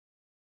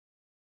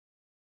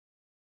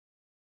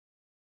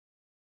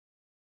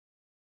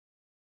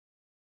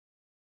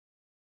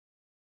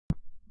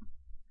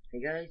Hey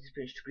guys, it's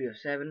finished degree of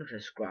 7 for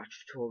a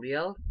Scratch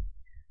tutorial.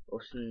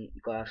 Also, you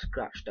gotta have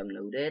Scratch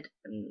downloaded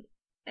and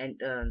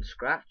enter on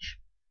Scratch.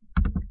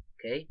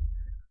 Okay,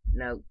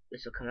 now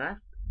this will come up,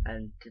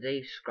 and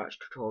today's Scratch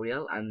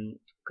tutorial, I'm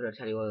gonna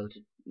tell you how to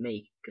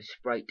make a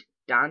Sprite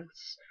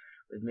dance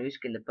with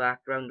music in the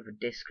background of a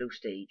disco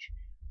stage.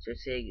 So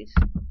say it's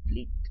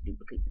delete to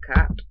duplicate the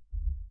cat,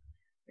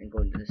 then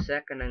go into the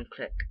second and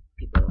click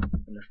people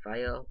in the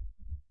file.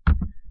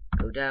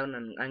 Go down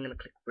and I'm gonna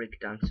click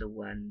Breakdancer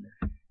 1.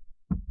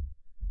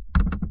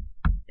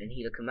 And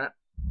he'll come up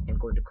and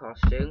go to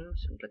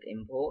costumes and click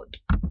import,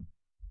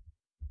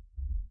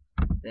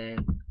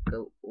 then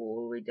go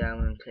all the way down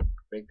and click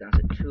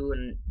breakdancer 2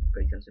 and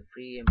breakdancer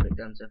 3 and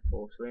breakdancer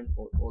 4, so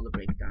import all the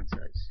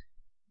breakdancers.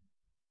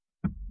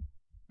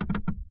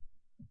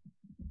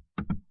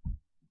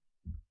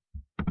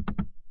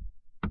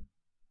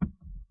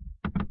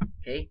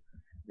 Okay,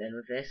 then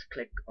with this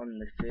click on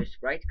the first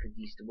sprite because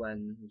he's the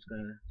one who's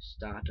going to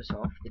start us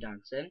off the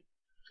dancing.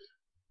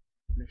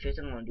 And the first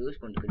thing I'm going to do is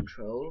go into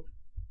control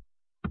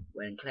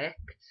when clicked,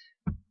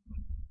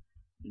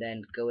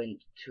 then go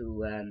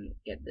into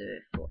get the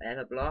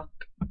forever block,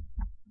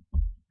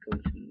 go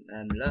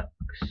into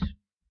looks,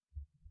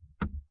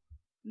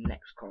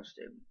 next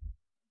costume.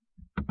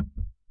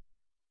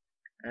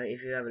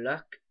 If you have a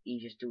look,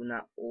 he's just doing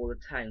that all the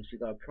time, so we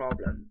got a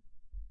problem.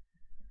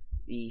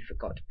 We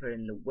forgot to put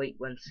in the wait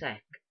 1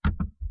 sec.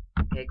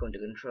 Okay, go into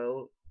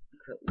control,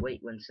 put wait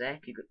 1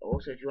 sec. You could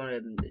also, if you want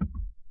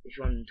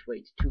to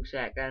wait 2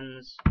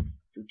 seconds,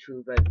 do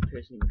 2 by the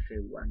person you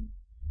prefer 1.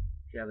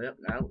 If you have a look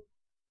now,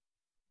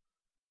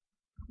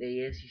 there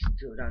he is. He's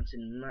still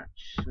dancing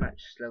much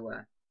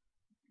slower.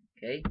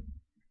 Okay,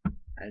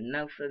 and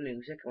now for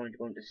music, I want to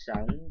go into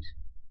sound,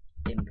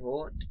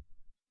 import,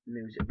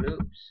 music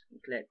loops,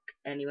 and click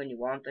anyone you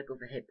want. I go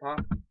for hip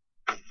hop.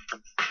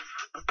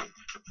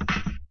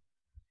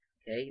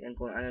 Okay, then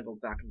I'm gonna go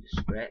back into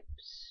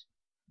scripts,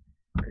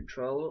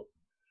 control,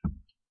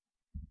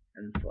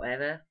 and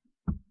forever.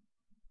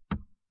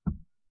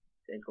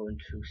 Then go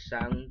into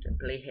sound and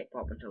play hip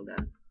hop until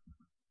then.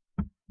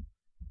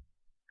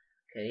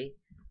 Okay,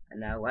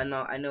 and now I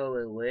know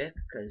it will work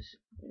because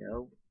you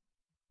know.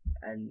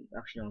 And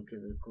actually, I'll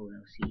give it a call and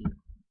I'll see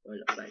what it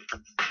looks like.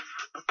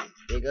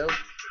 There you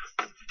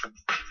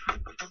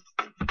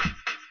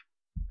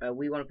go.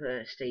 We want to put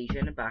a stage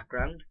in a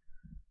background,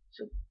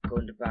 so go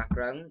into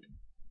background,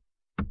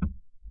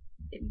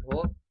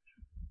 import,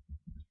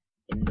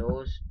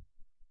 indoors,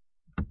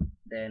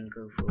 then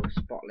go for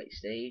spotlight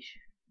stage,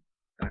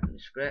 back in the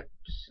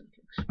scripts, and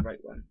click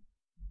Sprite 1.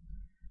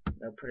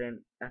 Now put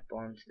him up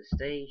onto the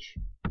stage.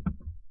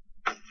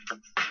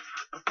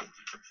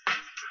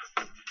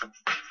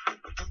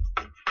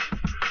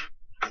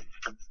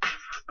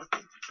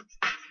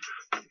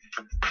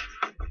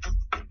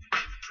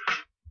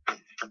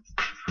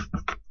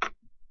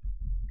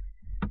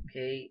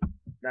 Okay,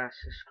 that's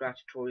the Scratch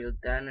tutorial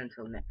done.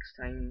 Until next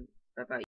time, bye bye.